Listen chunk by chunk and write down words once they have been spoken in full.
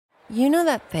You know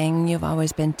that thing you've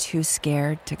always been too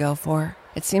scared to go for?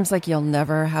 It seems like you'll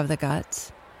never have the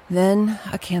guts. Then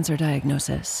a cancer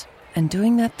diagnosis. And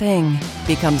doing that thing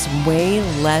becomes way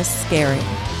less scary.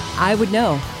 I would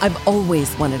know. I've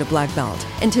always wanted a black belt.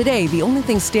 And today, the only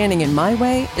thing standing in my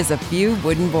way is a few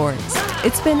wooden boards.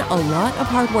 It's been a lot of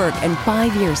hard work and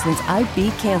 5 years since I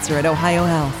beat cancer at Ohio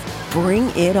Health. Bring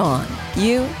it on.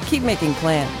 You keep making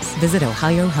plans. Visit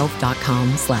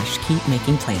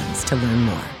ohiohealth.com/keepmakingplans to learn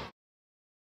more.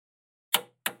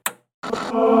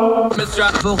 With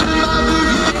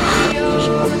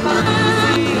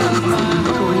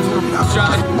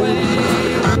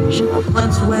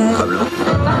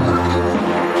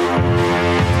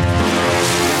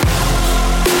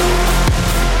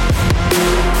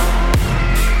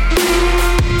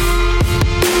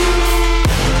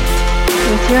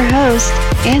your host,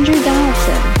 Andrew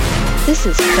Donaldson. This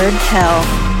is Heard Tell.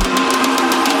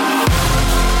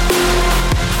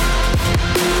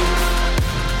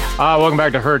 Welcome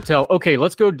back to Heard Tell. Okay,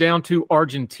 let's go down to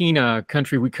Argentina, a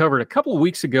country we covered a couple of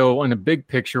weeks ago in a big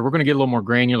picture. We're going to get a little more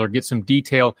granular, get some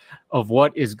detail of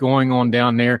what is going on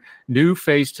down there. New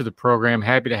face to the program.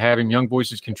 Happy to have him. Young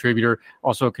Voices contributor,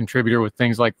 also a contributor with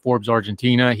things like Forbes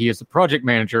Argentina. He is the project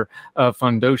manager of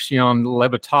Fundación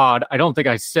Libertad. I don't think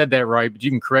I said that right, but you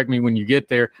can correct me when you get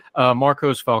there.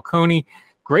 Marcos Falcone,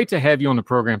 great to have you on the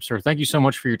program, sir. Thank you so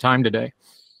much for your time today.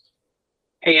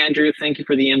 Hey, Andrew, thank you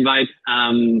for the invite.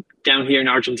 Down here in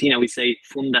Argentina, we say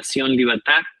Fundación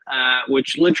Libertad,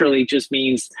 which literally just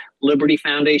means Liberty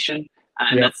Foundation.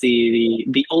 And That's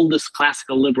the oldest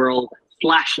classical liberal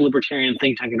 / libertarian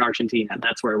think tank in Argentina.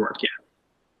 That's where I work,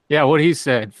 Yeah, what he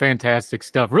said, fantastic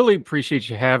stuff. Really appreciate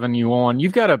you having you on.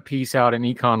 You've got a piece out in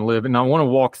Econ Lib, and I want to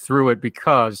walk through it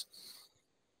because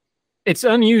it's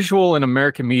unusual in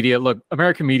American media. Look,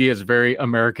 American media is very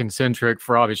American-centric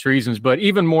for obvious reasons, but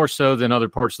even more so than other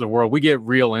parts of the world. We get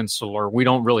real insular. We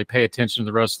don't really pay attention to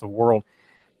the rest of the world.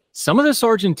 Some of this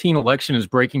Argentine election is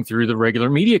breaking through the regular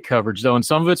media coverage, though, and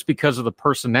some of it's because of the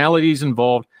personalities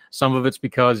involved. Some of it's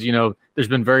because, there's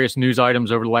been various news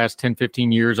items over the last 10,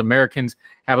 15 years. Americans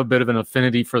have a bit of an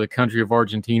affinity for the country of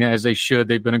Argentina, as they should.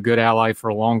 They've been a good ally for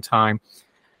a long time.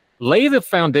 Lay the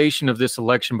foundation of this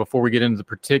election before we get into the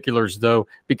particulars, though,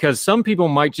 because some people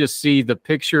might just see the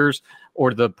pictures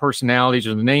or the personalities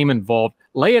or the name involved.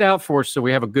 Lay it out for us so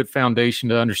we have a good foundation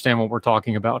to understand what we're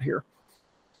talking about here.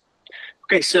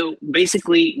 Okay, so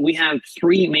basically we have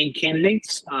three main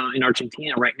candidates in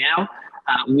Argentina right now.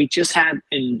 We just had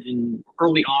in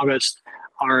early August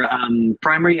our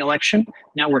primary election.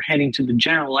 Now we're heading to the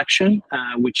general election,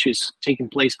 which is taking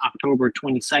place October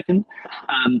 22nd.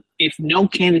 If no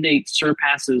candidate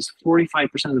surpasses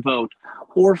 45% of the vote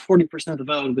or 40% of the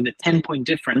vote with a 10-point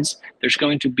difference, there's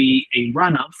going to be a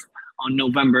runoff on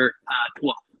November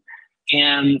 12th.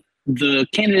 And the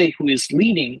candidate who is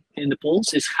leading in the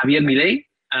polls is Javier Milei,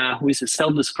 who is a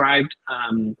self-described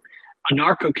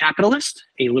anarcho-capitalist,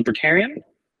 a libertarian,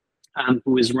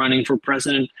 who is running for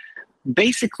president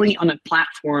basically on a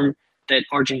platform that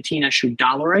Argentina should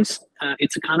dollarize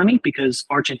its economy, because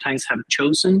Argentines have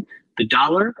chosen the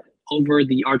dollar over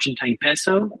the Argentine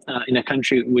peso in a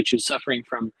country which is suffering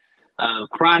from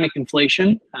chronic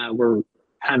inflation. We're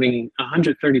having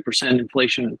 130%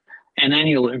 inflation, an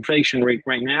annual inflation rate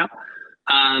right now.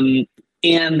 And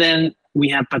then we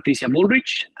have Patricia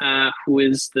Bullrich, who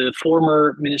is the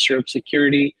former Minister of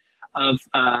Security of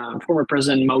former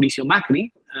President Mauricio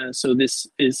Macri. So this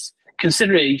is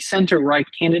considered a center-right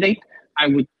candidate. I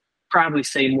would probably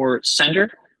say more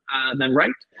center than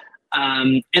right.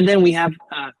 And then we have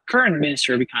current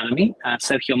Minister of Economy,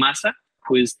 Sergio Massa,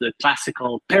 who is the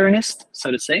classical Peronist,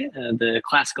 so to say, the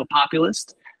classical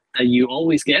populist that you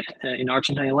always get in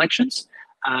Argentine elections.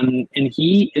 And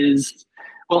he is,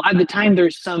 well, at the time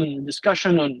there's some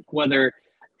discussion on whether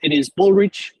it is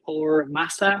Bullrich or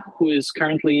Massa who is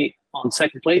currently on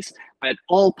second place, but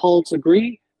all polls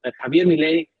agree that Javier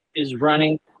Milei is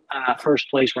running first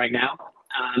place right now.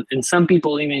 And some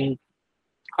people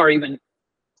are even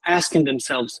asking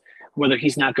themselves whether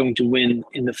he's not going to win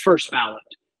in the first ballot,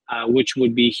 which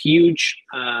would be huge,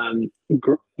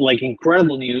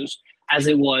 incredible news, as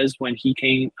it was when he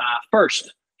came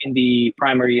first in the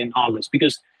primary in August.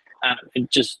 Because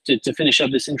just to finish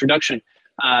up this introduction,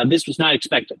 this was not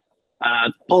expected.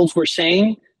 Polls were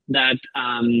saying that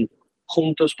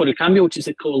Juntos por el Cambio, which is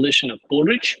a coalition of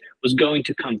Bullrich, was going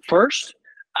to come first.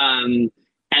 And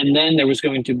then there was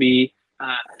going to be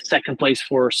second place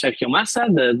for Sergio Massa,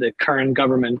 the current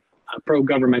government,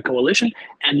 pro-government coalition.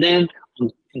 And then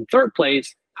in third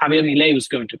place, Javier Milei was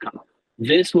going to come.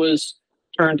 This was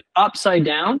turned upside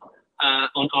down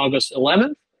on August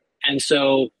 11th. And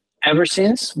so ever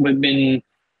since, we've been,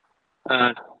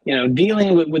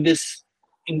 dealing with this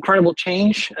incredible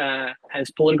change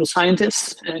as political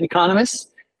scientists and economists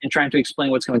and trying to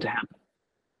explain what's going to happen.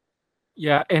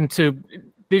 Yeah, and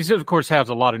these, of course, have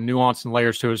a lot of nuance and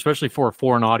layers to it, especially for a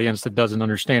foreign audience that doesn't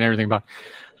understand everything about it.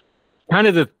 Kind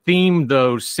of the theme,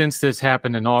 though, since this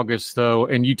happened in August, though,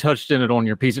 and you touched in it on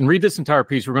your piece, and read this entire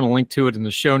piece. We're going to link to it in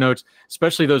the show notes,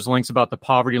 especially those links about the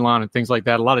poverty line and things like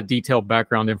that. A lot of detailed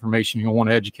background information you'll want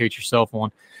to educate yourself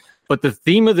on. But the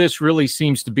theme of this really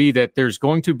seems to be that there's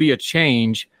going to be a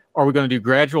change. Are we going to do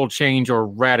gradual change or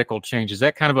radical change? Is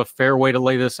that kind of a fair way to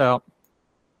lay this out?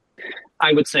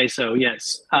 I would say so,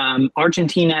 yes.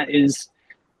 Argentina is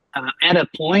at a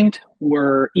point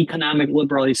where economic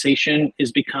liberalization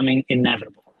is becoming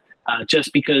inevitable,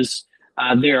 just because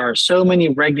there are so many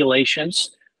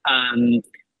regulations,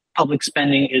 public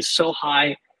spending is so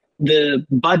high, the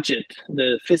budget,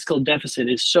 the fiscal deficit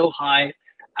is so high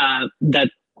that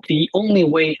the only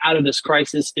way out of this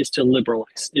crisis is to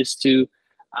liberalize, is to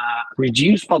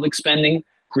reduce public spending,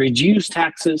 reduce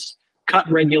taxes, cut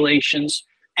regulations.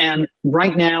 And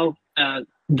right now,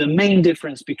 the main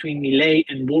difference between Milei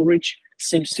and Bullrich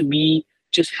seems to be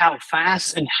just how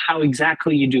fast and how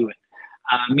exactly you do it.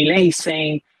 Milei is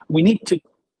saying we need to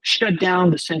shut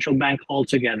down the central bank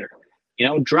altogether.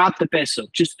 Drop the peso,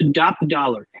 just adopt the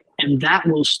dollar, and that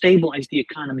will stabilize the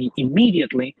economy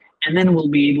immediately. And then we'll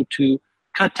be able to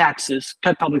cut taxes,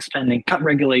 cut public spending, cut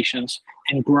regulations,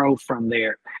 and grow from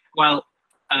there. While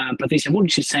Patricia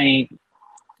Bullrich is saying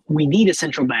we need a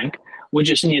central bank, we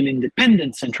just need an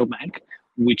independent central bank,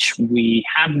 which we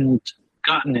haven't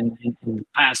gotten in the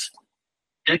past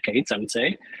decades, I would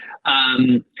say.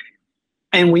 And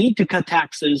we need to cut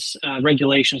taxes,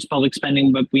 regulations, public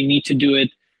spending, but we need to do it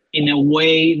in a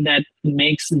way that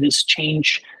makes this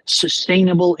change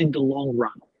sustainable in the long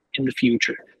run, in the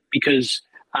future. Because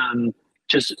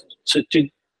just so to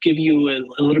give you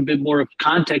a little bit more of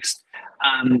context,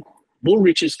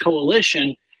 Bullrich's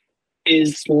coalition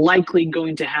is likely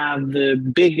going to have the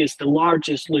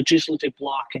largest legislative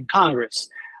bloc in Congress.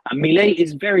 Milei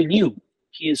is very new.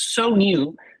 He is so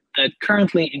new that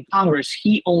currently in Congress,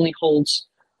 he holds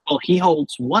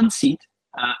one seat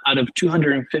out of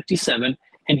 257,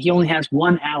 and he only has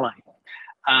one ally.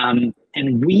 And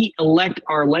we elect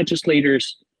our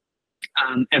legislators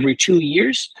every 2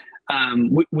 years.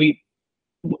 We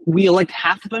elect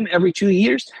half of them every 2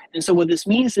 years. And so what this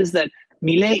means is that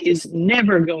Milei is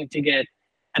never going to get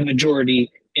a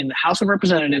majority in the House of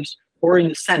Representatives or in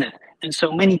the Senate. And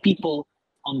so many people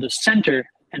on the center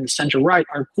and the center-right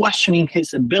are questioning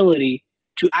his ability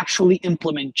to actually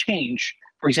implement change,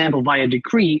 for example, via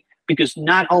decree, because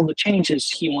not all the changes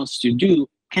he wants to do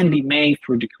can be made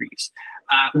through decrees.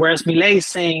 Whereas Milei is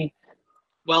saying,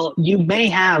 well, you may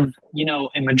have,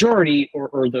 a majority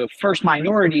or the first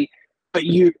minority, but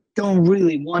you don't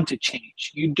really want to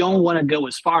change. You don't want to go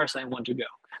as far as I want to go.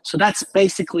 So that's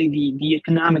basically the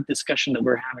economic discussion that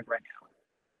we're having right now.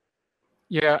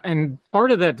 Yeah, and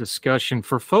part of that discussion,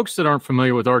 for folks that aren't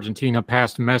familiar with Argentina,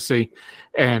 past Messi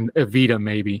and Evita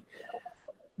maybe,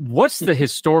 what's the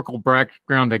historical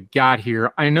background that got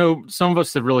here? I know some of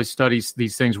us that really studies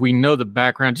these things, we know the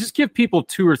background. Just give people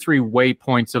 2 or 3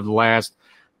 waypoints of the last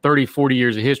 30, 40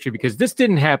 years of history, because this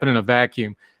didn't happen in a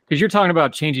vacuum. Because you're talking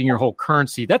about changing your whole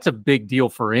currency. That's a big deal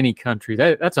for any country.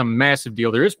 That's a massive deal.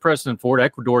 There is precedent for it.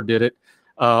 Ecuador did it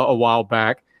a while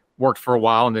back, worked for a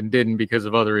while, and then didn't because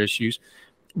of other issues.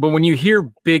 But when you hear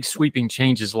big sweeping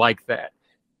changes like that,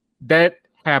 that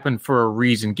happened for a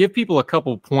reason. Give people a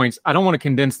couple of points. I don't want to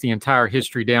condense the entire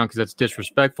history down because that's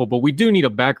disrespectful, but we do need a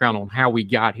background on how we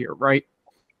got here, right?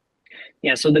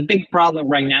 Yeah, so the big problem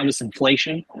right now is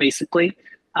inflation, basically.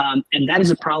 And that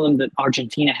is a problem that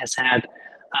Argentina has had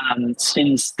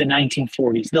since the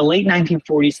 1940s, the late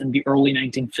 1940s and the early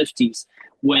 1950s,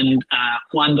 when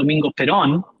Juan Domingo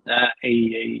Perón,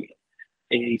 a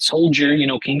soldier,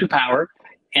 came to power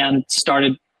and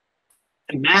started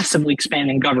massively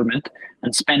expanding government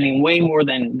and spending way more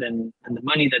than the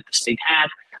money that the state had.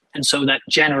 And so that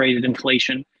generated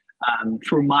inflation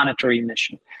through monetary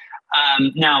emission.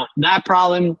 Now, that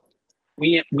problem,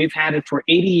 we've had it for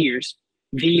 80 years.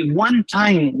 The one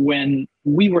time when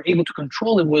we were able to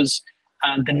control it was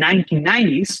the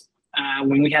 1990s,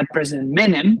 when we had President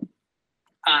Menem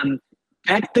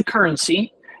pegged the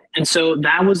currency. And so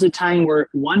that was a time where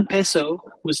 1 peso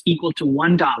was equal to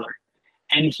 $1.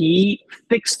 And he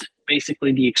fixed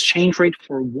basically the exchange rate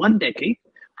for 1 decade,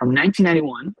 from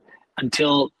 1991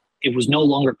 until it was no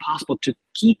longer possible to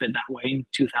keep it that way in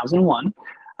 2001.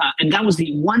 And that was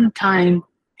the one time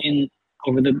in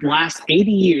over the last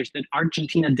 80 years that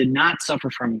Argentina did not suffer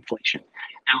from inflation.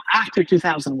 Now, after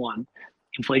 2001,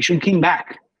 inflation came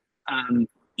back.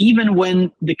 Even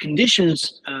when the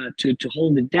conditions to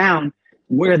hold it down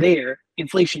were there,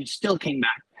 inflation still came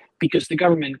back because the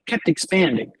government kept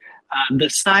expanding. The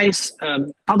size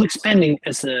of public spending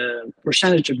as a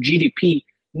percentage of GDP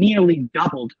nearly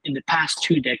doubled in the past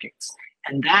 2 decades.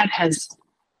 And that has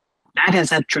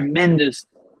had tremendous,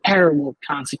 terrible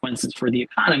consequences for the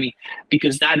economy,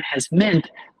 because that has meant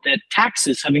that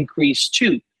taxes have increased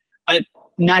too. But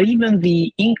not even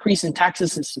the increase in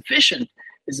taxes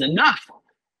is enough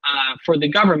for the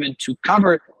government to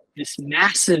cover this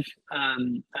massive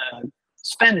amount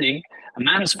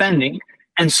of spending.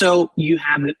 And so you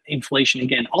have inflation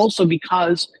again. Also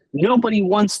because nobody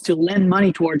wants to lend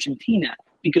money to Argentina,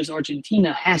 because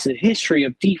Argentina has a history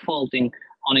of defaulting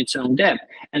on its own debt.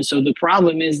 And so the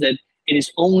problem is that it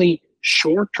is only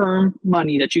short-term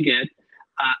money that you get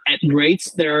at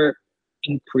rates that are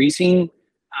increasing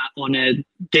on a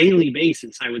daily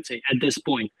basis, I would say, at this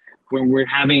point, where we're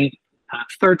having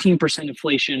 13%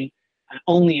 inflation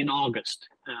only in August.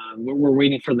 We're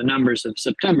waiting for the numbers of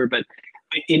September, but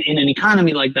in an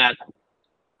economy like that,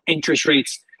 interest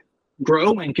rates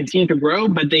grow and continue to grow,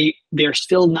 but they're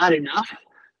still not enough.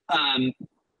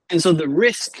 And so the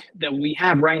risk that we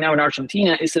have right now in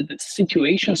Argentina is that the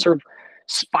situation sort of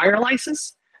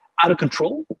spirals out of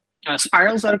control, I'm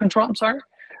sorry.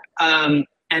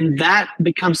 And that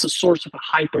becomes the source of a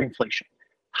hyperinflation.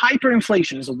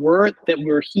 Hyperinflation is a word that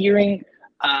we're hearing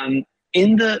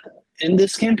in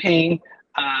this campaign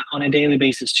on a daily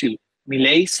basis too.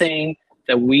 Milei saying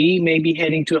that we may be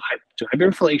heading to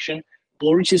hyperinflation.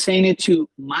 Bullrich is saying it too.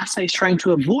 Massa is trying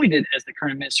to avoid it as the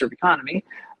current Minister of Economy.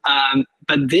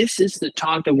 But this is the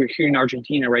talk that we're hearing in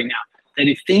Argentina right now, that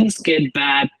if things get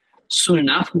bad soon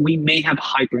enough, we may have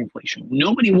hyperinflation.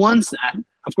 Nobody wants that.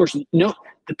 Of course, no,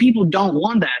 the people don't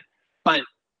want that. But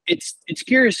it's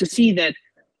curious to see that,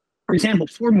 for example,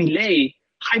 for Milei,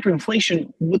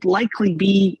 hyperinflation would likely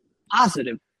be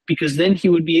positive, because then he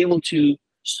would be able to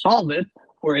solve it,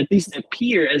 or at least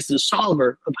appear as the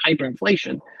solver of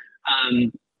hyperinflation,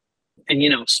 and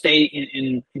stay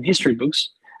in history books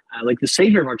like the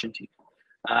savior of Argentina.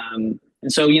 And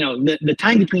so the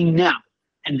time between now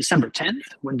and December 10th,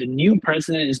 when the new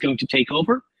president is going to take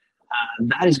over,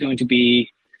 that is going to be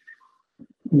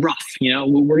rough.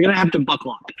 We're going to have to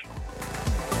buckle up.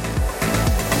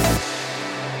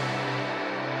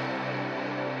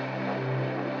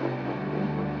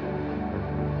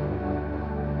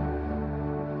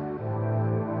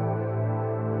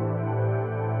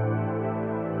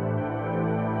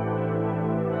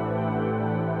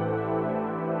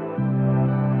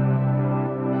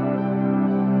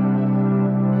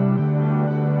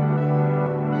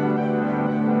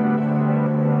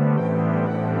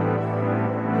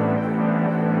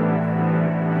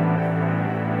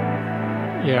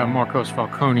 Yeah, Marcos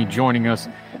Falcone joining us.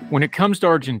 When it comes to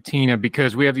Argentina,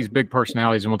 because we have these big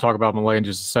personalities, and we'll talk about Milei in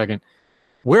just a second,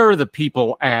 where are the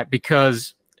people at?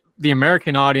 Because the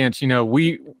American audience,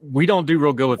 we don't do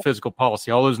real good with fiscal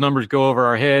policy. All those numbers go over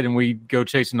our head, and we go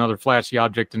chase another flashy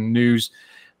object in the news.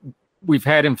 We've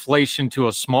had inflation to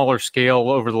a smaller scale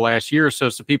over the last year or so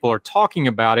people are talking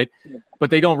about it, but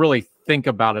they don't really think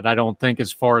about it, I don't think,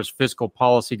 as far as fiscal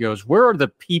policy goes. Where are the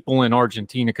people in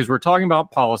Argentina? Because we're talking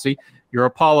about policy. You're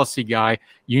a policy guy.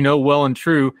 You know well and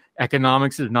true,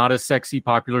 economics is not a sexy,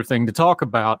 popular thing to talk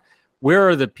about. Where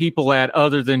are the people at,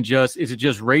 other than is it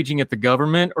just raging at the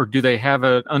government, or do they have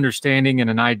an understanding and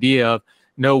an idea of,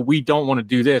 no, we don't want to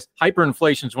do this?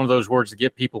 Hyperinflation is one of those words that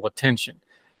get people attention.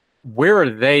 Where are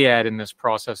they at in this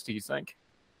process, do you think?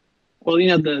 Well,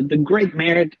 the great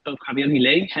merit of Javier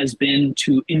Milei has been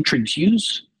to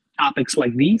introduce topics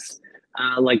like these,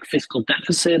 like fiscal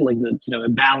deficit, like a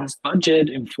balanced budget,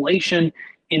 inflation,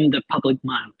 in the public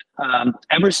mind.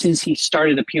 Ever since he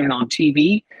started appearing on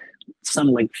TV,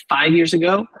 some 5 years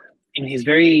ago, in his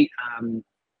very, I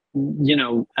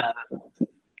don't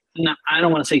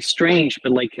want to say strange,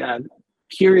 but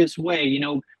curious way,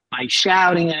 by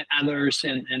shouting at others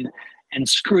and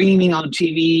screaming on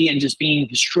TV and just being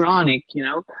histrionic,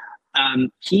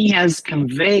 he has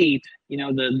conveyed,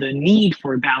 the need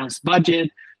for a balanced budget,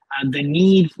 the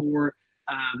need for,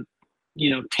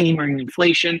 tamering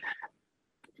inflation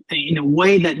in a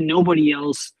way that nobody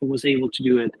else was able to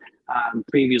do it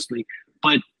previously.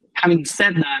 But having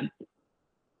said that,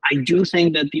 I do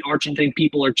think that the Argentine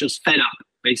people are just fed up,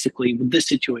 basically, with this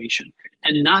situation,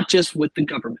 and not just with the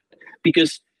government,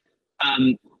 because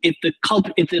if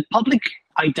the public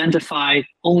identify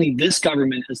only this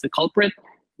government as the culprit,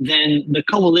 then the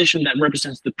coalition that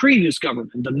represents the previous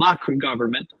government, the Macri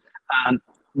government,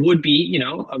 would be,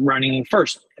 running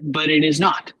first, but it is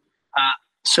not.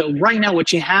 So right now,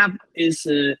 what you have is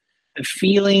a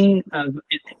feeling of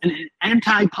an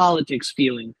anti-politics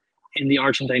feeling in the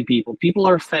Argentine people. People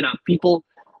are fed up. People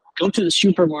go to the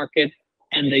supermarket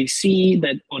and they see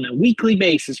that on a weekly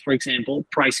basis, for example,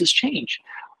 prices change,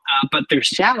 but their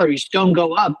salaries don't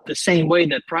go up the same way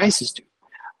that prices do.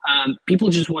 People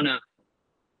just want to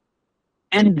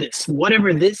end this.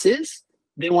 Whatever this is,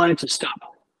 they want it to stop.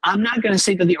 I'm not going to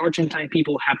say that the Argentine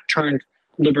people have turned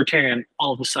libertarian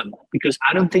all of a sudden, because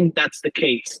I don't think that's the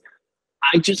case.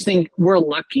 I just think we're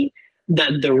lucky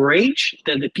that the rage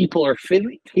that the people are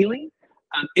feeling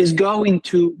is going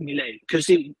to Milei, because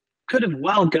it could have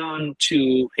well gone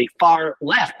to a far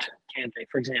left candidate,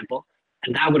 for example,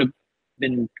 and that would have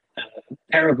been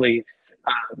terribly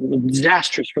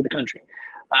disastrous for the country.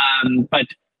 But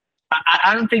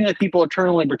I don't think that people are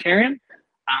turning libertarian.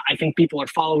 I think people are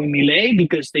following Milei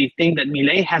because they think that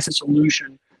Milei has a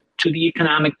solution to the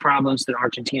economic problems that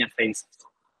Argentina faces.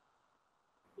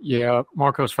 Yeah,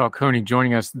 Marcos Falcone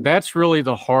joining us. That's really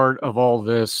the heart of all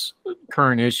this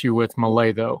current issue with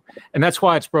Milei, though. And that's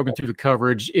why it's broken through the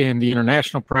coverage in the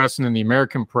international press and in the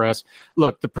American press.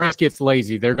 Look, the press gets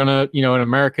lazy. They're going to, in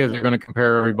America, they're going to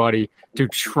compare everybody to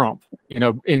Trump.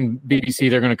 In BBC,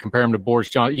 they're going to compare him to Boris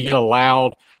Johnson. You get a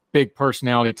loud, big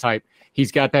personality type.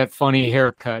 He's got that funny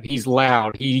haircut. He's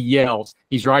loud. He yells.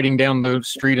 He's riding down the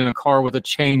street in a car with a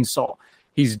chainsaw.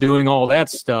 He's doing all that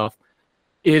stuff.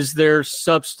 Is there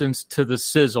substance to the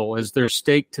sizzle? Is there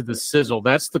steak to the sizzle?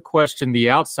 That's the question the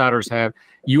outsiders have.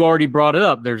 You already brought it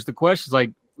up. There's the questions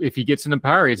like, if he gets into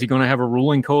power, is he going to have a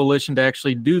ruling coalition to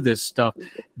actually do this stuff?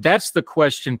 That's the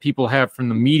question people have from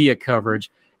the media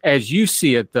coverage. As you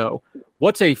see it, though,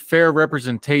 what's a fair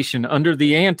representation under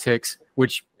the antics,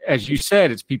 which, as you said,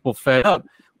 it's people fed up.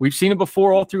 We've seen it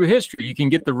before all through history. You can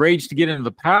get the rage to get into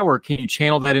the power. Can you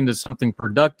channel that into something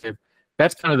productive?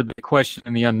 That's kind of the big question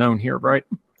and the unknown here, right?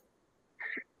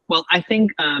 Well, I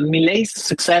think Milei's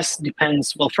success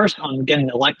depends, first on getting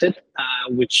elected,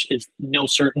 which is no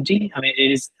certainty. I mean,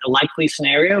 it is a likely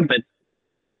scenario, but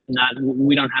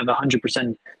we don't have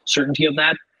 100% certainty of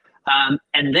that.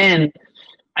 And then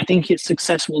I think his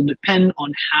success will depend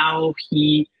on how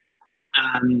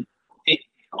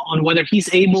on whether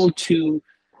he's able to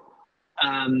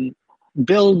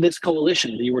build this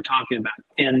coalition that you were talking about.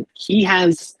 And he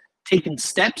has taken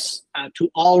steps to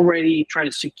already try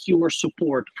to secure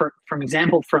support, for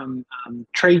example, from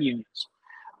trade unions.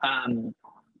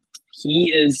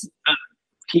 He's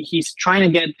trying to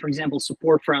get, for example,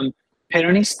 support from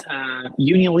Peronist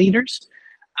union leaders.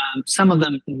 Some of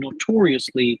them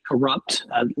notoriously corrupt,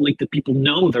 like the people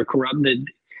know they're corrupt.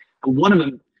 One of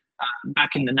them,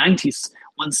 back in the 90s,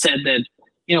 once said that,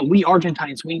 we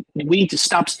Argentines, we need to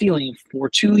stop stealing for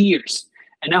 2 years.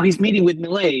 And now he's meeting with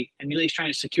Milei, and Milei's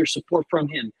trying to secure support from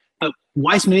him. But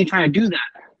why is Milei trying to do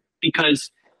that?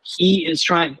 Because he's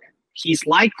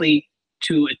likely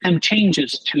to attempt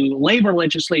changes to labor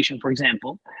legislation, for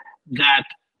example, that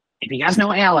if he has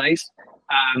no allies,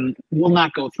 will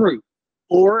not go through,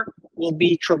 or will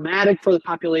be traumatic for the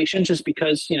population just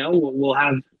because, we'll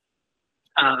have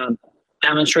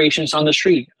demonstrations on the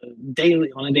street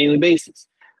on a daily basis.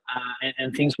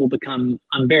 And things will become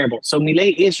unbearable. So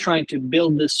Milei is trying to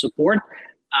build this support.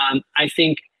 I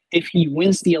think if he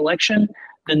wins the election,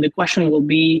 then the question will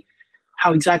be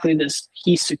how exactly does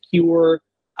he secure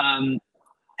a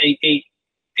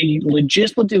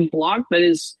legislative bloc that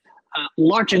is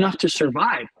large enough to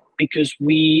survive? Because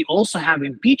we also have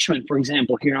impeachment, for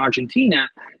example, here in Argentina.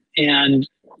 And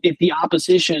if the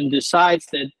opposition decides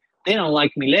that they don't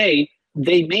like Milei,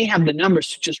 they may have the numbers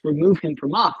to just remove him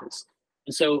from office.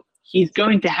 And so he's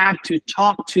going to have to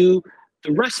talk to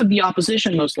the rest of the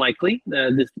opposition, most likely,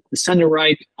 the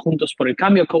center-right Juntos por el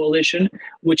Cambio coalition,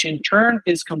 which in turn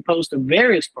is composed of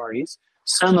various parties,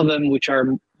 some of them which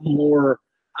are more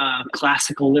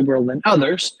classical liberal than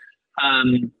others.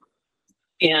 And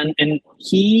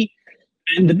the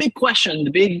big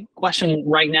question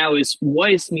right now is,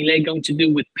 what is Milei going to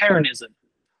do with Peronism?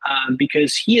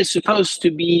 Because he is supposed to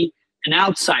be an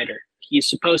outsider. He is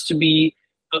supposed to be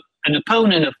an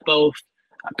opponent of both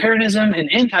Peronism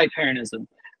and anti-Peronism.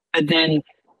 But then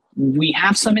we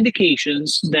have some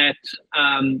indications that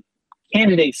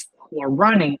candidates who are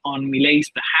running on Milei's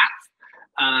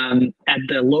behalf at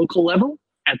the local level,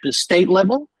 at the state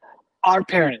level, are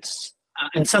Peronists.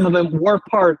 And some of them were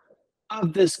part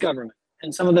of this government.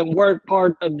 And some of them were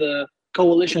part of the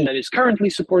coalition that is currently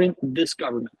supporting this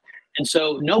government. And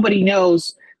so nobody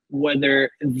knows whether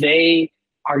they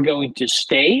are going to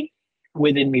stay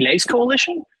within Milei's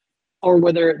coalition or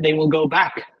whether they will go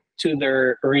back to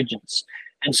their origins.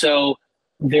 And so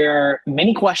there are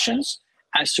many questions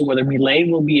as to whether Milei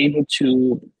will be able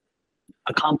to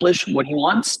accomplish what he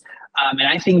wants. And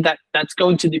I think that that's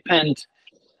going to depend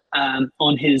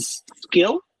on his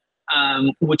skill,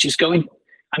 which is going,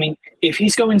 I mean, if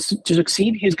he's going to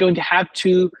succeed, he's going to have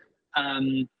to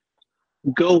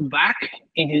go back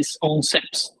in his own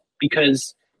steps,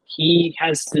 because he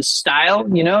has this style,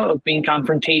 of being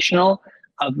confrontational,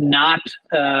 of not,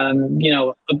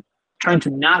 of trying to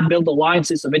not build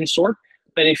alliances of any sort.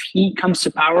 But if he comes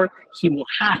to power, he will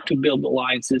have to build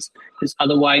alliances, because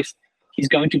otherwise he's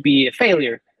going to be a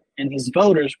failure. And his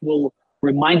voters will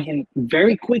remind him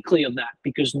very quickly of that,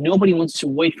 because nobody wants to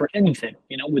wait for anything.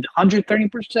 With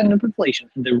 130% of inflation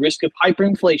and the risk of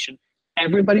hyperinflation,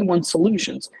 everybody wants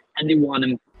solutions, and they want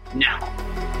them now.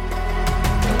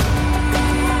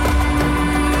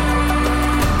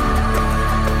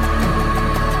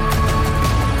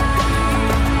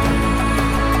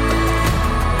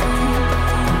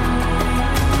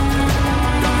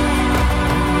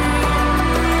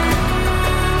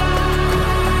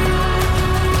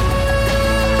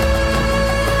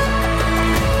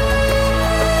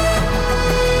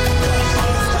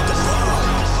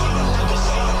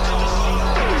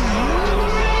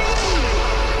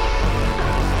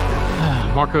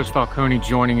 Marcos Falcone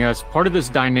joining us. Part of this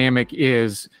dynamic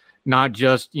is not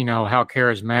just, how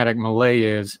charismatic Milei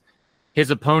is. His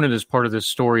opponent is part of this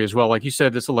story as well. Like you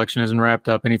said, this election isn't wrapped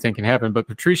up. Anything can happen. But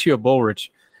Patricia Bullrich,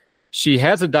 she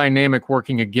has a dynamic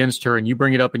working against her, and you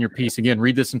bring it up in your piece. Again,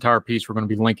 read this entire piece. We're going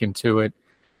to be linking to it,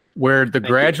 where the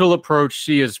gradual approach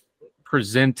she is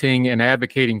presenting and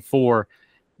advocating for,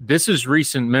 this is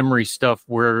recent memory stuff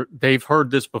where they've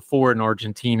heard this before in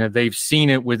Argentina. They've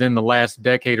seen it within the last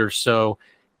decade or so,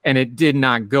 and it did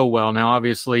not go well. Now,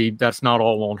 obviously, that's not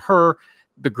all on her.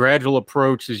 The gradual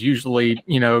approach is usually,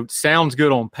 sounds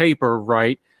good on paper,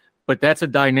 right? But that's a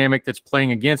dynamic that's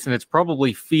playing against, and it's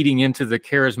probably feeding into the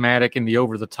charismatic and the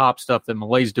over-the-top stuff that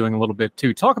Milei's doing a little bit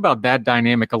too. Talk about that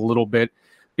dynamic a little bit,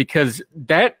 because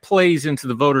that plays into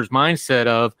the voters' mindset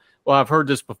of, well, I've heard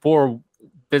this before.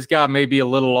 This guy may be a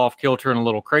little off kilter and a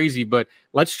little crazy, but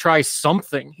let's try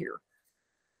something here.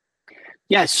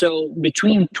 Yeah, so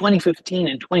between 2015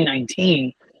 and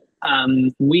 2019,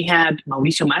 we had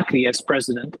Mauricio Macri as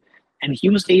president, and he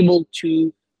was able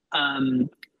to,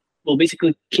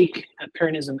 basically kick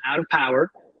Peronism out of power.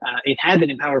 It had been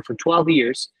in power for 12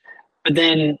 years, but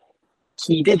then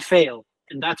he did fail,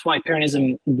 and that's why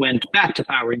Peronism went back to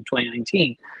power in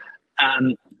 2019.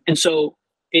 And so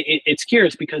it's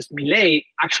curious, because Milei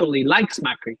actually likes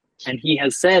Macri, and he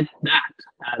has said that.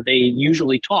 They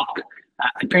usually talk.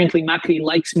 Apparently, Macri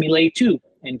likes Milei too,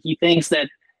 and he thinks that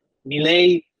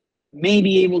Milei may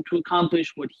be able to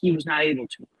accomplish what he was not able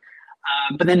to.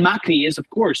 But then Macri is, of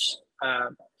course,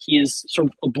 he is sort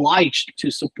of obliged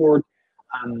to support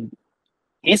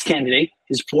his candidate,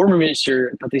 his former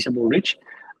minister, Patricia Bullrich.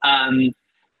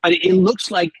 But it looks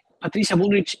like Patricia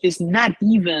Bullrich is not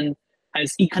even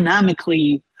as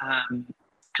economically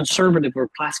conservative or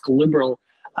classical liberal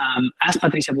as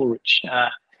Patricia Bullrich.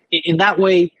 In that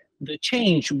way, the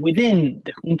change within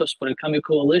the Juntos por el Cambio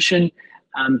coalition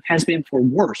has been for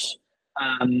worse.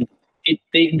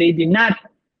 They did not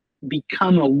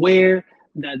become aware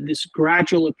that this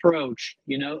gradual approach,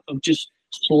 of just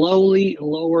slowly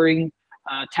lowering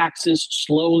taxes,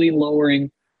 slowly lowering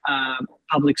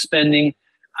public spending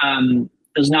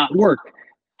does not work.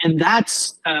 And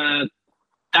that's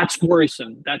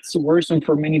worrisome. That's worrisome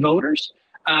for many voters.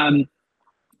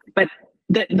 But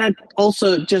that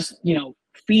also just,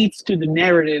 feeds to the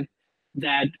narrative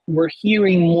that we're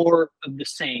hearing more of the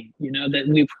same, that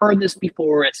we've heard this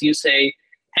before, as you say,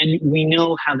 and we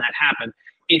know how that happened.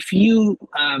 If you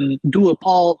do a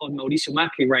poll on Mauricio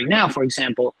Macri right now, for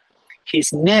example,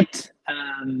 his net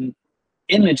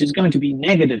image is going to be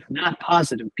negative, not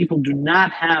positive. People do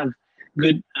not have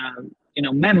good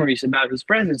memories about his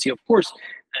presidency. Of course,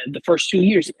 the first 2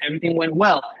 years, everything went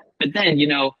well. But then,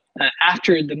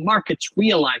 after the markets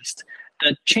realized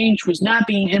that change was not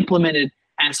being implemented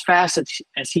as fast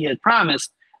as he had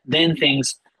promised, then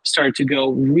things started to go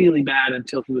really bad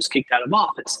until he was kicked out of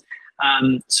office.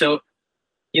 The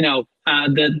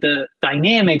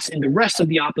dynamics in the rest of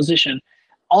the opposition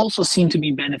also seem to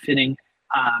be benefiting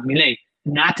Milei.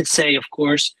 Not to say, of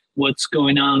course, what's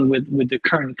going on with the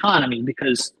current economy,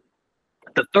 because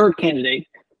the third candidate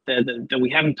that we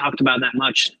haven't talked about that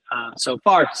much so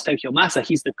far, Sergio Massa,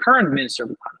 he's the current Minister of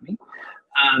Economy.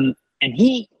 And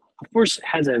he, of course,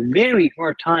 has a very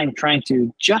hard time trying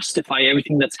to justify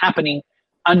everything that's happening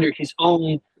under his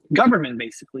own government,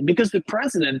 basically, because the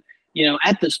president,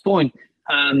 at this point,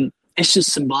 it's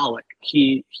just symbolic.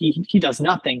 He does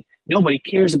nothing. Nobody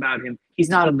cares about him. He's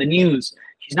not in the news.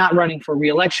 He's not running for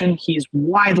re-election. He's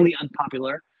widely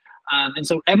unpopular. And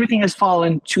so everything has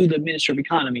fallen to the Minister of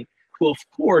Economy, who, of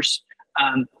course,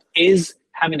 is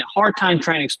having a hard time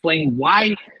trying to explain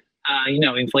why,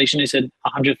 inflation is at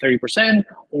 130%,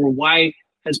 or why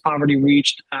has poverty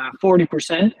reached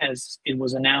 40%, as it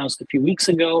was announced a few weeks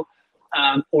ago,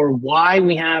 or why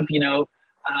we have,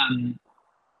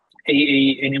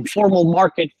 an informal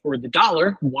market for the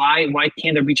dollar. Why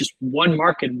can't there be just one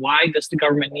market? Why does the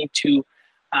government need to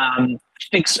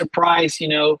fix a price,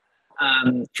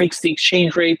 fix the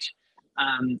exchange rate,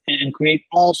 and create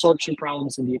all sorts of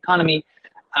problems in the economy?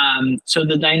 So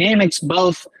the dynamics,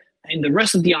 both in the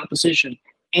rest of the opposition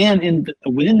and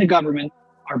within the government,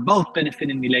 are both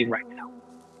benefiting Milei right now.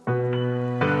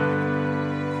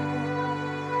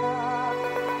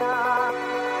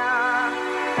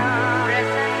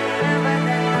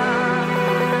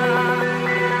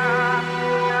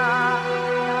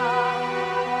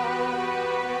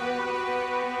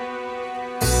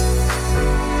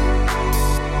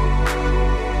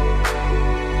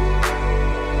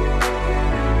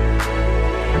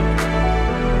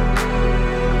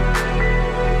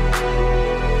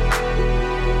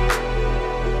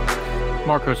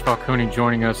 Marcos Falcone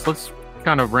joining us. Let's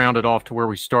kind of round it off to where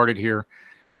we started here.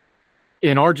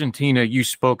 In Argentina, you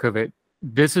spoke of it.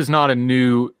 This is not a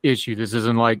new issue. This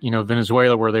isn't like,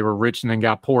 Venezuela, where they were rich and then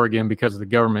got poor again because of the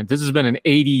government. This has been an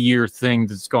 80-year thing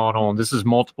that's gone on. This is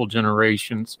multiple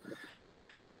generations.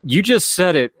 You just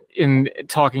said it in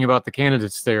talking about the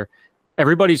candidates there.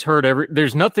 Everybody's heard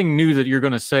there's nothing new that you're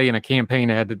going to say in a campaign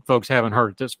ad that folks haven't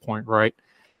heard at this point, right?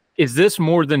 Is this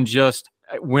more than just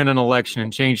win an election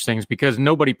and change things? Because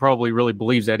nobody probably really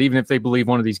believes that. Even if they believe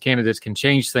one of these candidates can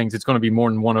change things, it's going to be more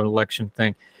than one election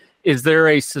thing. Is there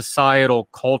a societal,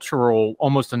 cultural,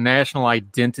 almost a national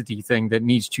identity thing that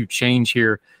needs to change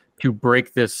here to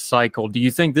break this cycle? Do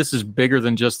you think this is bigger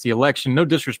than just the election? No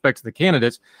disrespect to the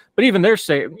candidates, but even they're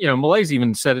saying, Milei's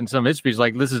even said in some of his speeches,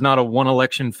 like, this is not a one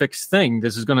election fixed thing.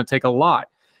 This is going to take a lot.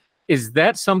 Is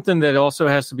that something that also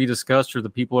has to be discussed, or the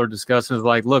people are discussing, is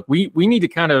like, look, we need to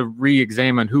kind of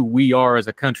re-examine who we are as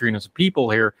a country and as a people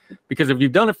here, because if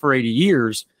you've done it for 80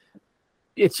 years,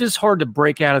 it's just hard to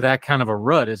break out of that kind of a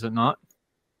rut, is it not?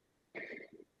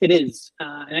 It is.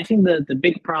 And I think the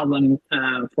big problem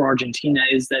for Argentina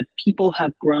is that people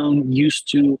have grown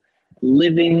used to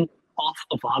living off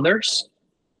of others,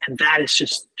 and that is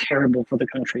just terrible for the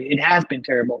country. It has been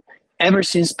terrible ever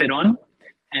since Perón,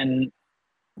 and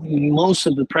most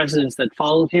of the presidents that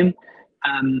followed him.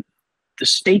 The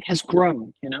state has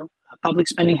grown, public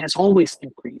spending has always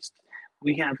increased.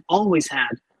 We have always had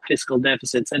fiscal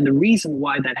deficits. And the reason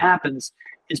why that happens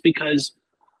is because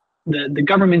the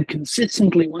government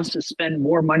consistently wants to spend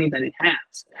more money than it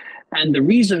has. And the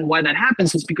reason why that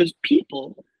happens is because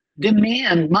people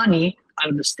demand money out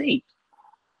of the state.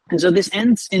 And so this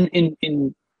ends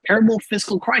in terrible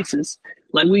fiscal crisis,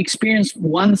 like we experience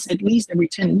once at least every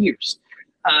 10 years.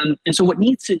 And so what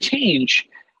needs to change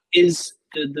is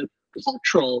the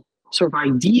cultural sort of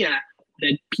idea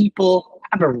that people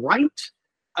have a right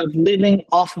of living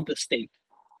off of the state.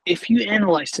 If you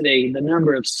analyze today the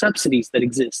number of subsidies that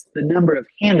exist, the number of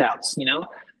handouts,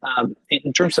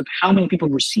 in terms of how many people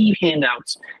receive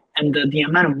handouts and the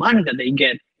amount of money that they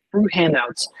get through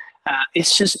handouts,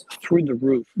 it's just through the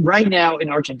roof. Right now in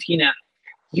Argentina,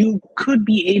 you could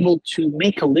be able to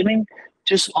make a living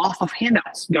just off of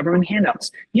handouts, government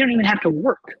handouts. You don't even have to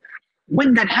work.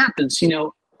 When that happens,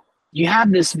 you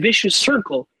have this vicious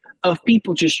circle of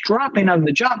people just dropping out of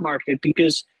the job market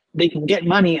because they can get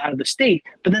money out of the state,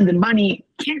 but then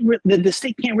the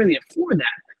state can't really afford that.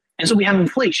 And so we have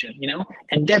inflation,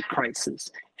 and debt crisis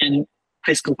and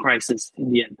fiscal crisis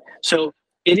in the end. So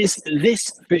it is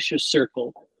this vicious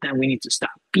circle that we need to stop.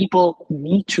 People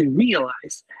need to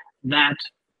realize that,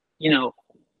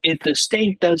 if the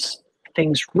state does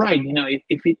things right,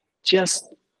 if it just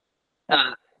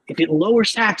if it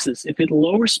lowers taxes, if it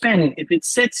lowers spending, if it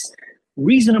sets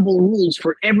reasonable rules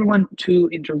for everyone to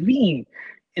intervene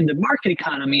in the market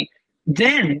economy,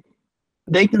 then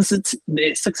they can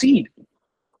succeed.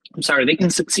 I'm sorry, they can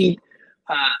succeed.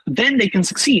 Then they can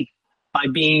succeed by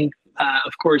being,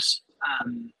 of course,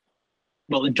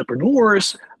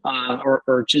 entrepreneurs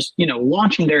or just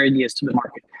launching their ideas to the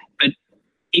market. But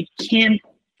it can't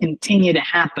continue to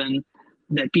happen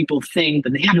that people think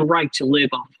that they have a right to live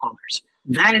off of others.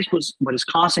 That is what is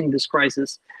causing this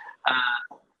crisis,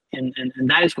 and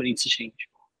that is what needs to change.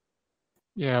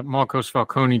 Yeah, Marcos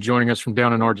Falcone joining us from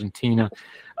down in Argentina.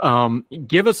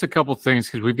 Give us a couple things,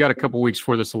 because we've got a couple weeks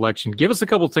for this election. Give us a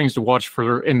couple things to watch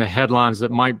for in the headlines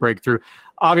that might break through.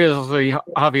 Obviously,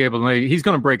 Javier Milei, he's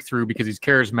going to break through because he's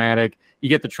charismatic. You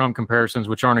get the Trump comparisons,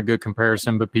 which aren't a good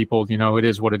comparison, but people, it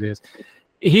is what it is.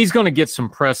 He's going to get some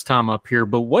press time up here,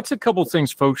 but what's a couple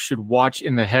things folks should watch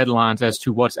in the headlines as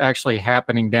to what's actually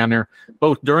happening down there,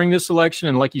 both during this election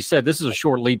and, like you said, this is a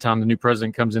short lead time. The new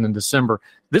president comes in December.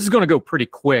 This is going to go pretty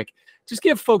quick. Just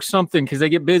give folks something, because they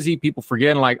get busy. People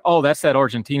forget, like, oh, that's that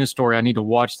Argentina story. I need to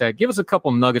watch that. Give us a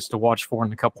couple nuggets to watch for in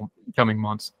the couple coming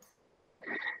months.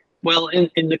 Well, in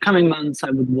the coming months,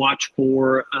 I would watch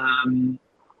for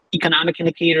economic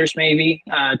indicators, maybe,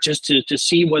 just to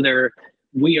see whether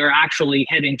we are actually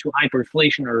heading to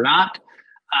hyperinflation or not.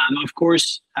 Of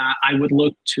course, I would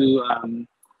look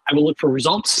for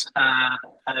results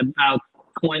about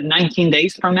 19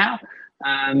 days from now,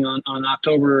 on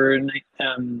October,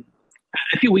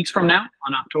 a few weeks from now,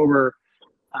 on October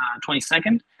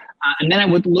 22nd. And then I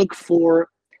would look for,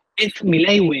 if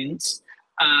Milei wins,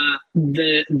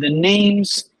 the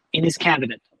names in his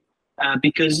cabinet,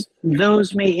 because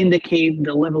those may indicate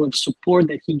the level of support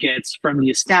that he gets from the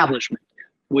establishment,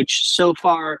 which so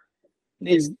far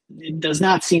it does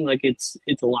not seem like it's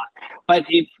a lot. But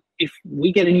if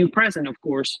we get a new president, of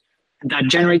course, that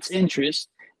generates interest,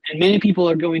 and many people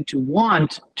are going to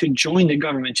want to join the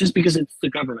government just because it's the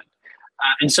government.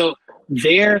 And so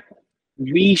there,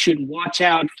 we should watch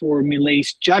out for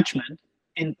Milei's judgment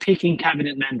in picking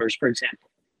cabinet members, for example.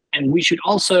 And we should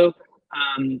also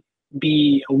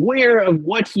be aware of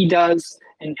what he does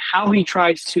and how he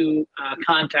tries to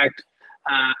contact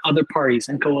other parties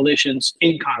and coalitions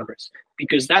in Congress,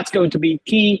 because that's going to be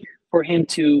key for him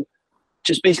to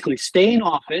just basically stay in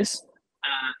office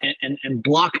and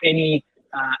block any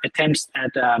attempts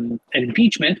at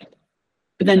impeachment.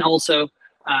 But then also,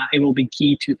 it will be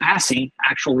key to passing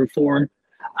actual reform,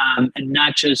 and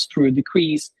not just through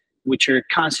decrees, which are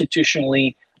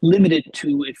constitutionally limited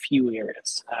to a few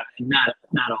areas, and not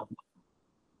all of them.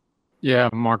 Yeah,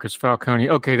 Marcos Falcone.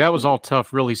 Okay, that was all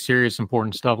tough, really serious,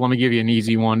 important stuff. Let me give you an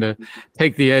easy one to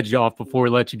take the edge off before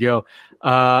we let you go.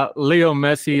 Leo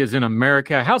Messi is in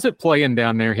America. How's it playing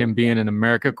down there, him being in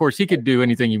America? Of course, he could do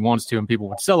anything he wants to, and people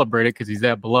would celebrate it because he's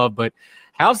that beloved. But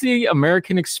how's the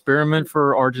American experiment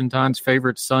for Argentine's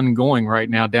favorite son going right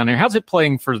now down there? How's it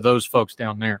playing for those folks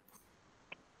down there?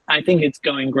 I think it's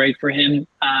going great for him.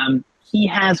 He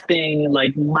has been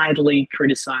mightily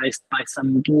criticized by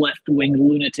some left-wing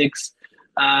lunatics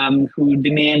who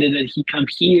demanded that he come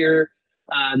here,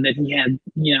 that he had,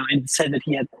 and said that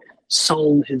he had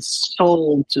sold his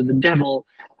soul to the devil.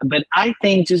 But I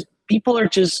think just people are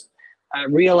just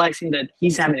realizing that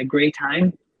he's having a great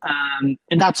time,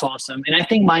 and that's awesome. And I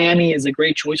think Miami is a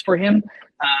great choice for him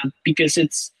because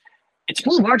it's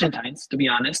full of Argentines, to be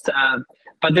honest,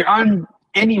 but there aren't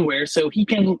anywhere, so he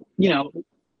can,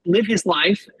 live his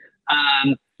life,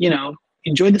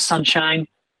 enjoy the sunshine,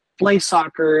 play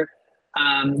soccer,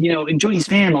 enjoy his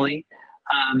family,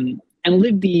 and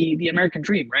live the American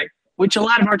dream, right? Which a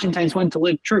lot of Argentines want to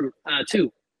live too.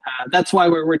 That's why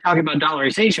we're talking about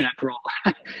dollarization after all.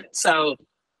 So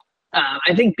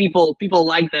I think people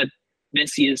like that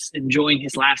Messi is enjoying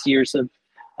his last years of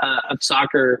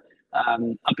soccer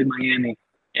up in Miami.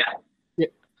 Yeah.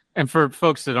 And for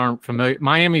folks that aren't familiar,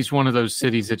 Miami's one of those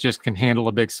cities that just can handle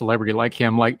a big celebrity like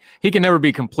him. Like, he can never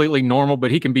be completely normal, but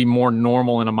he can be more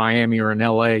normal in a Miami or an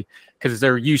LA because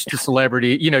they're used to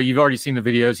celebrity. You've already seen the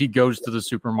videos. He goes to the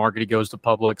supermarket, he goes to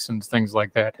Publix and things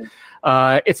like that.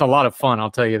 It's a lot of fun, I'll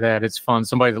tell you that. It's fun.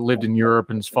 Somebody that lived in Europe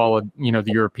and has followed, the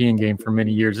European game for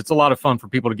many years. It's a lot of fun for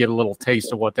people to get a little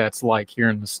taste of what that's like here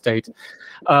in the States.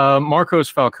 Marcos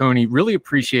Falcone, really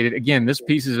appreciate it. Again, this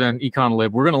piece is on Econ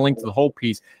Lib. We're going to link to the whole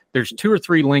piece. There's 2 or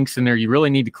 3 links in there you really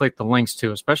need to click the links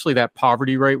to, especially that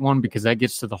poverty rate one, because that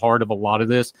gets to the heart of a lot of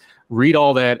this. Read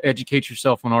all that, educate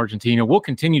yourself on Argentina. We'll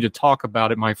continue to talk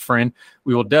about it, my friend.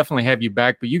 We will definitely have you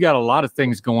back, but you got a lot of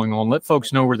things going on. Let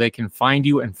folks know where they can find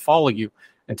you and follow you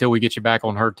until we get you back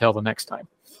on Heard Tell the next time.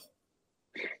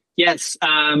 Yes.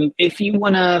 If you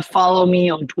want to follow me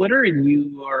on Twitter,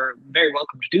 you are very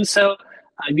welcome to do so.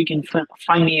 You can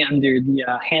find me under the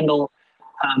handle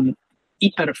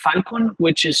Falcone,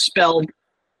 which is spelled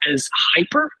as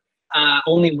hyper,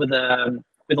 only with a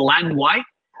Latin Y,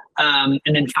 and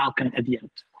then Falcon at the end.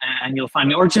 And you'll find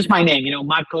me, or just my name,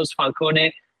 Marcos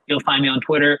Falcone. You'll find me on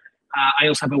Twitter. I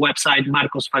also have a website,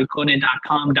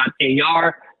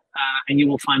 marcosfalcone.com.ar, and you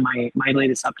will find my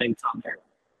latest updates on there.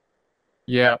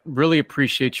 Yeah, really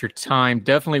appreciate your time.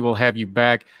 Definitely will have you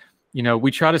back.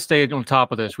 we try to stay on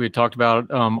top of this. We had talked about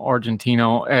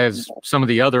Argentina as some of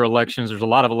the other elections. There's a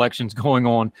lot of elections going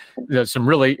on. There's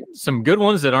some good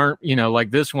ones that aren't,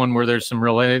 like this one where there's some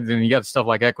then you got stuff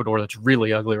like Ecuador that's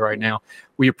really ugly right now.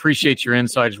 We appreciate your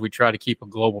insight as we try to keep a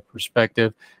global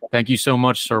perspective. Thank you so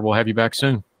much, sir. We'll have you back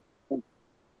soon.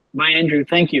 Bye, Andrew.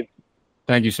 Thank you.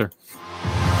 Thank you, sir.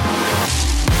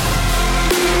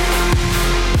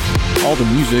 All the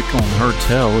music on Heard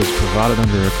Tell is provided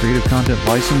under a Creative Content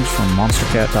license from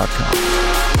monstercat.com.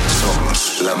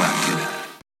 Somos la máquina.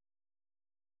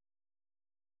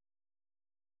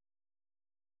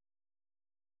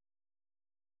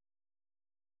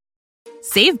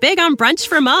 Save big on brunch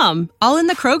for mom, all in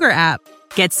the Kroger app.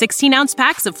 Get 16-ounce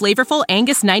packs of flavorful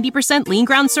Angus 90% lean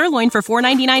ground sirloin for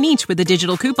 $4.99 each with a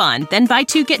digital coupon. Then buy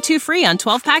 2, get 2 free on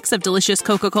 12 packs of delicious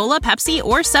Coca-Cola, Pepsi,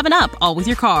 or 7-Up, all with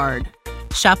your card.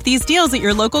 Shop these deals at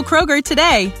your local Kroger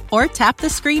today, or tap the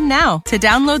screen now to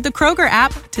download the Kroger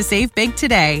app to save big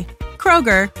today.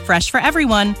 Kroger, fresh for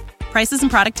everyone. Prices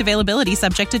and product availability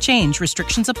subject to change.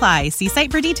 Restrictions apply. See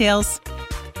site for details.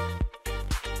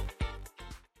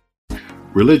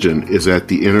 Religion is at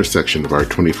the intersection of our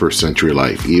 21st century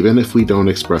life, even if we don't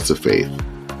express a faith.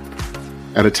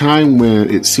 At a time when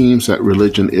it seems that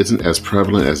religion isn't as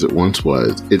prevalent as it once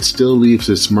was, it still leaves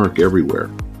its mark everywhere.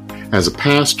 As a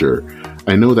pastor,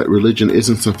 I know that religion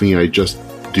isn't something I just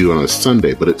do on a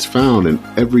Sunday, but it's found in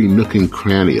every nook and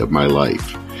cranny of my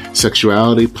life.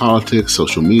 Sexuality, politics,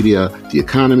 social media, the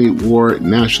economy, war,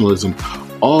 nationalism,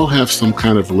 all have some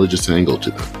kind of religious angle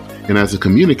to them. And as a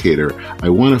communicator, I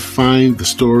want to find the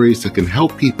stories that can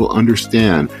help people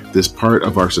understand this part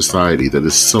of our society that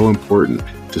is so important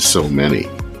to so many.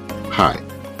 Hi,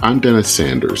 I'm Dennis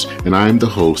Sanders, and I'm the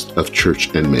host of Church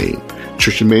and Main.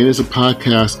 Church and Main is a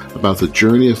podcast about the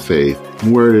journey of faith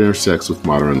and where it intersects with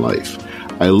modern life.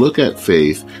 I look at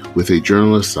faith with a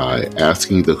journalist's eye,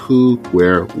 asking the who,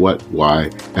 where, what,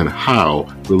 why, and how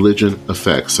religion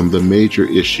affects some of the major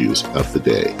issues of the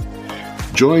day.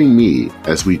 Join me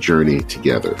as we journey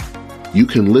together. You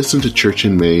can listen to Church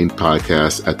and Main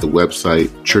podcasts at the website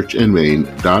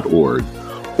churchandmain.org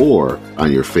or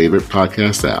on your favorite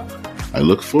podcast app. I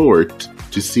look forward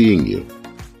to seeing you.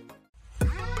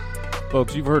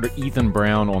 Folks, you've heard of Ethan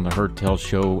Brown on the Heard Tell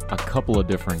show a couple of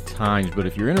different times, but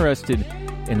if you're interested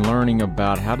in learning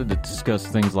about how to discuss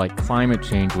things like climate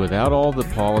change without all the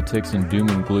politics and doom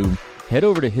and gloom, head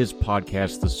over to his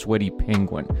podcast, The Sweaty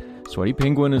Penguin. Sweaty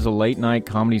Penguin is a late-night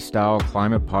comedy-style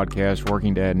climate podcast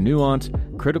working to add nuance,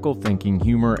 critical thinking,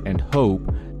 humor, and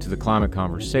hope to the climate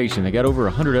conversation. They got over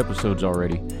 100 episodes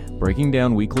already, breaking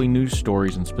down weekly news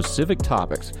stories and specific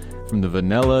topics, from the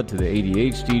vanilla to the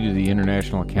ADHD to the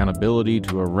international accountability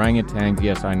to orangutans.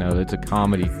 Yes, I know, it's a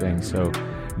comedy thing, so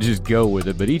just go with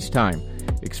it. But each time,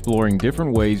 exploring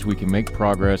different ways we can make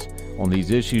progress on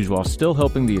these issues while still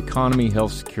helping the economy,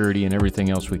 health, security, and everything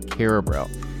else we care about.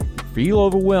 Feel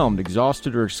overwhelmed,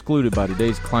 exhausted, or excluded by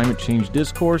today's climate change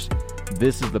discourse?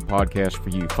 This is the podcast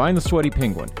for you. Find The Sweaty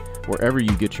Penguin wherever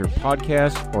you get your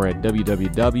podcasts or at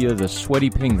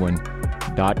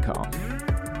www.thesweatypenguin.com.